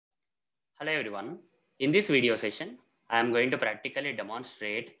Hello everyone. In this video session, I am going to practically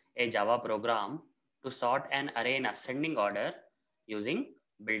demonstrate a Java program to sort an array in ascending order using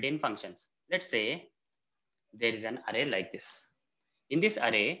built-in functions. Let's say there is an array like this. In this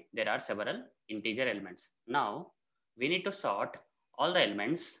array, there are several integer elements. Now, we need to sort all the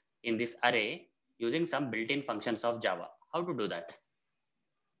elements in this array using some built-in functions of Java. How to do that?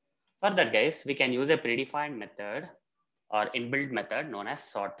 For that, guys, we can use a predefined method or inbuilt method known as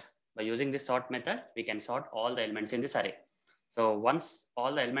sort. By using this sort method, we can sort all the elements in this array. So once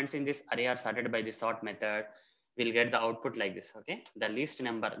all the elements in this array are sorted by the sort method, we'll get the output like this. Okay, the least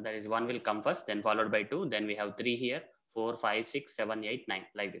number, that is 1, will come first, then followed by 2, then we have 3 here, 4, 5, 6, 7, 8, 9,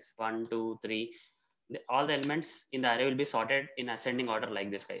 like this. 1, 2, 3. All the elements in the array will be sorted in ascending order like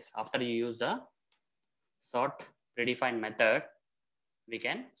this, guys. After you use the sort predefined method, we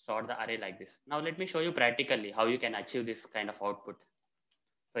can sort the array like this. Now let me show you practically how you can achieve this kind of output.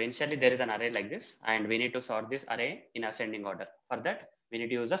 So initially there is an array like this and we need to sort this array in ascending order. For that, we need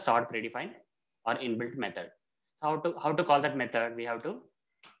to use the sort predefined or inbuilt method. So how to call that method? We have to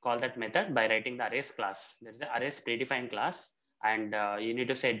call that method by writing the arrays class. There is the arrays predefined class and you need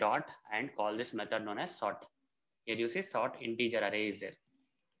to say dot and call this method known as sort. Here you see sort integer array is there.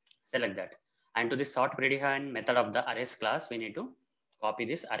 Select that. And to this sort predefined method of the arrays class, we need to copy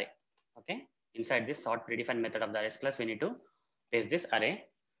this array. Okay. Inside this sort predefined method of the arrays class, we need to paste this array.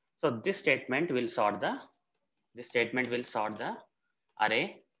 So this statement will sort the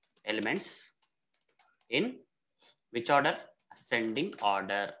array elements in which order? Ascending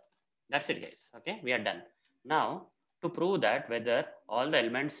order. That's it, guys. Okay, we are done. Now, to prove that whether all the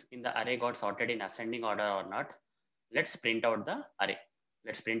elements in the array got sorted in ascending order or not, let's print out the array.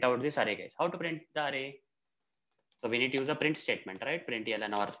 Let's print out this array, guys. How to print the array? So we need to use a print statement, right?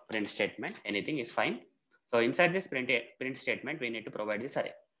 Println or print statement, anything is fine. So inside this print statement, we need to provide this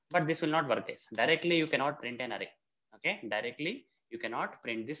array. But this will not work, guys. Directly, you cannot print an array. Okay, directly, you cannot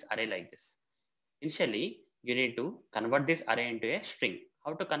print this array like this. Initially, you need to convert this array into a string.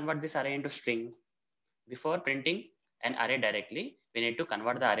 How to convert this array into string? Before printing an array directly, we need to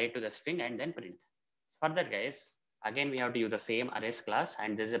convert the array to the string and then print. For that, guys, again, we have to use the same arrays class,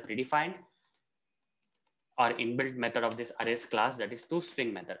 and this is a predefined or inbuilt method of this arrays class, that is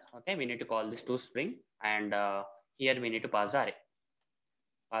toString method. Okay, we need to call this toString, and here we need to pass the array.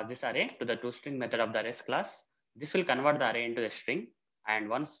 Pass this array to the toString method of the arrays class. This will convert the array into a string, and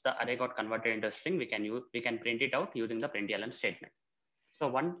once the array got converted into a string, we can print it out using the println statement. So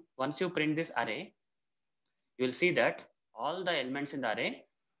once you print this array, you will see that all the elements in the array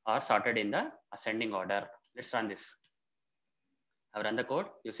are sorted in the ascending order. Let's run this. I've run the code.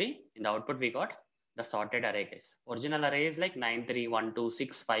 You see in the output we got the sorted array, guys. Original array is like 9, 3, 1, 2,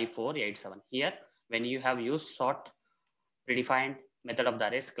 6, 5, 4, 8, 7. Here, when you have used sort predefined method of the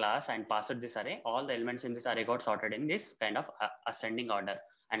arrays class and passed this array, all the elements in this array got sorted in this kind of ascending order.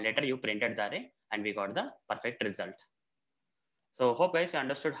 And later you printed the array and we got the perfect result. So hope guys you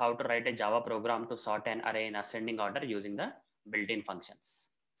understood how to write a Java program to sort an array in ascending order using the built-in functions.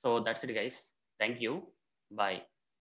 So that's it, guys. Thank you. Bye.